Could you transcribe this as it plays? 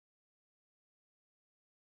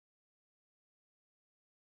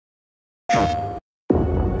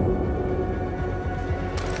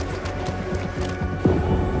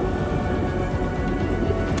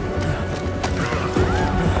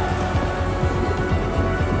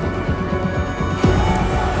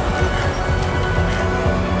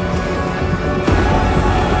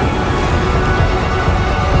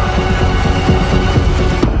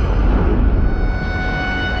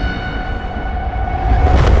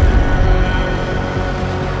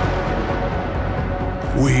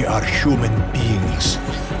We are human beings.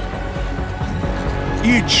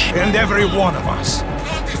 Each and every one of us.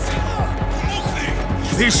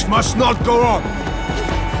 This must not go on.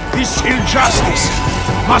 This injustice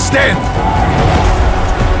must end.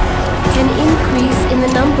 An increase in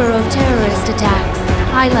the number of terrorist attacks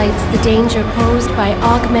highlights the danger posed by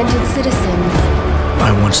augmented citizens.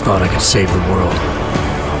 I once thought I could save the world.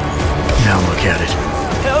 Now look at it.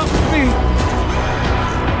 Help me!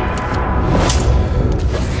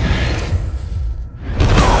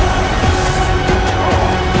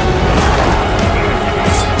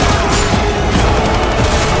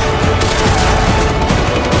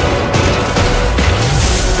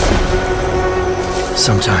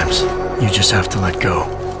 Sometimes, you just have to let go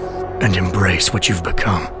and embrace what you've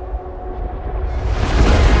become.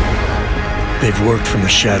 They've worked from the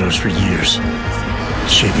shadows for years,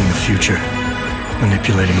 shaping the future,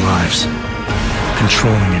 manipulating lives,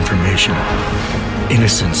 controlling information.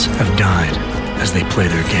 Innocents have died as they play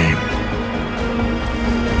their game.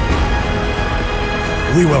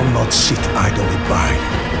 We will not sit idly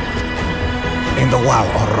by and allow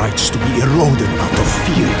our rights to be eroded out of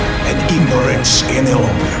fear and ignorance any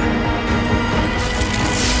longer.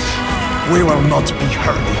 We will not be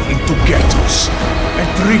herded into ghettos and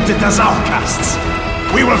treated as outcasts.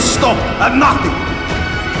 We will stop at nothing.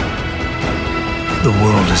 The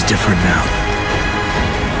world is different now.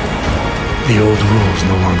 The old rules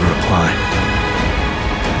no longer apply.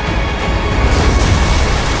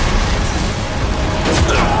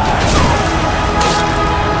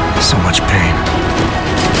 So much pain.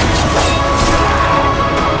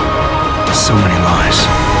 So many lies.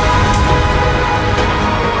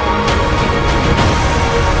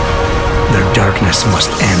 Their darkness must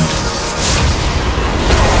end.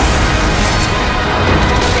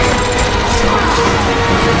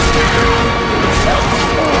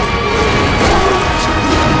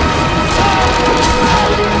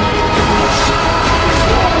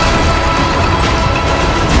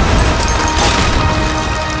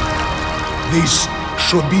 This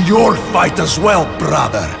should be your fight as well,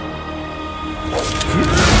 brother.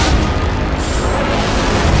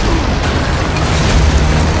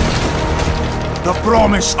 The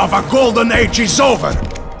promise of a golden age is over.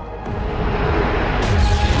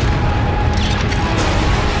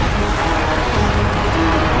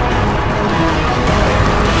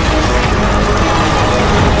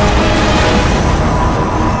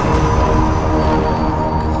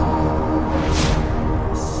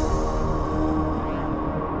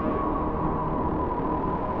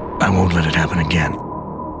 I won't let it happen again.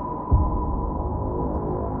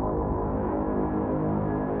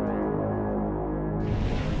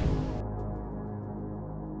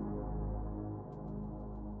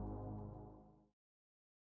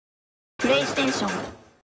 PlayStation